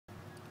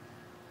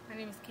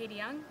name is Katie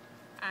Young.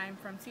 I'm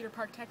from Cedar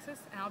Park, Texas,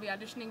 and I'll be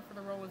auditioning for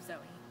the role of Zoe.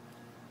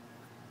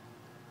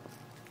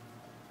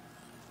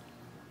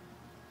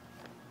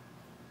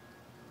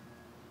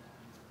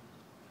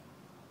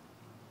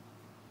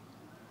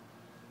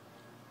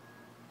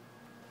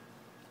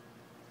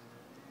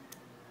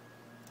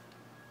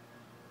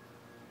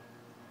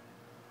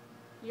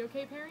 You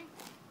okay, Perry?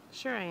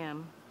 Sure I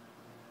am.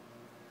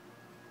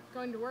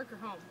 Going to work or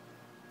home?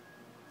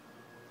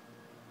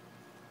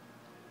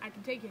 I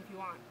can take you if you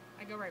want.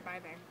 I go right by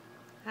there.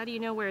 How do you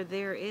know where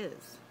there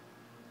is?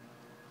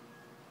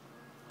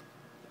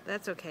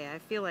 That's okay, I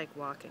feel like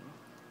walking.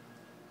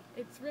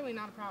 It's really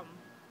not a problem.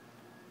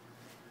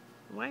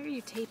 Why are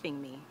you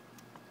taping me?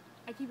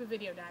 I keep a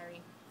video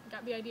diary.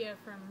 Got the idea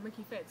from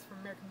Ricky Fitz from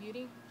American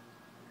Beauty.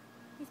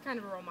 He's kind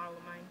of a role model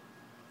of mine.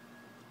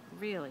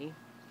 Really?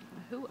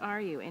 Who are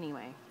you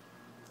anyway?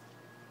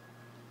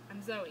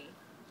 I'm Zoe.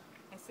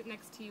 I sit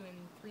next to you in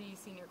 3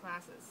 senior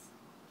classes.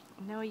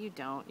 No, you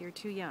don't. You're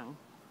too young.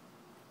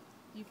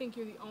 You think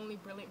you're the only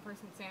brilliant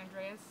person in San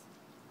Andreas?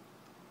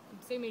 I'm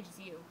the same age as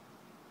you.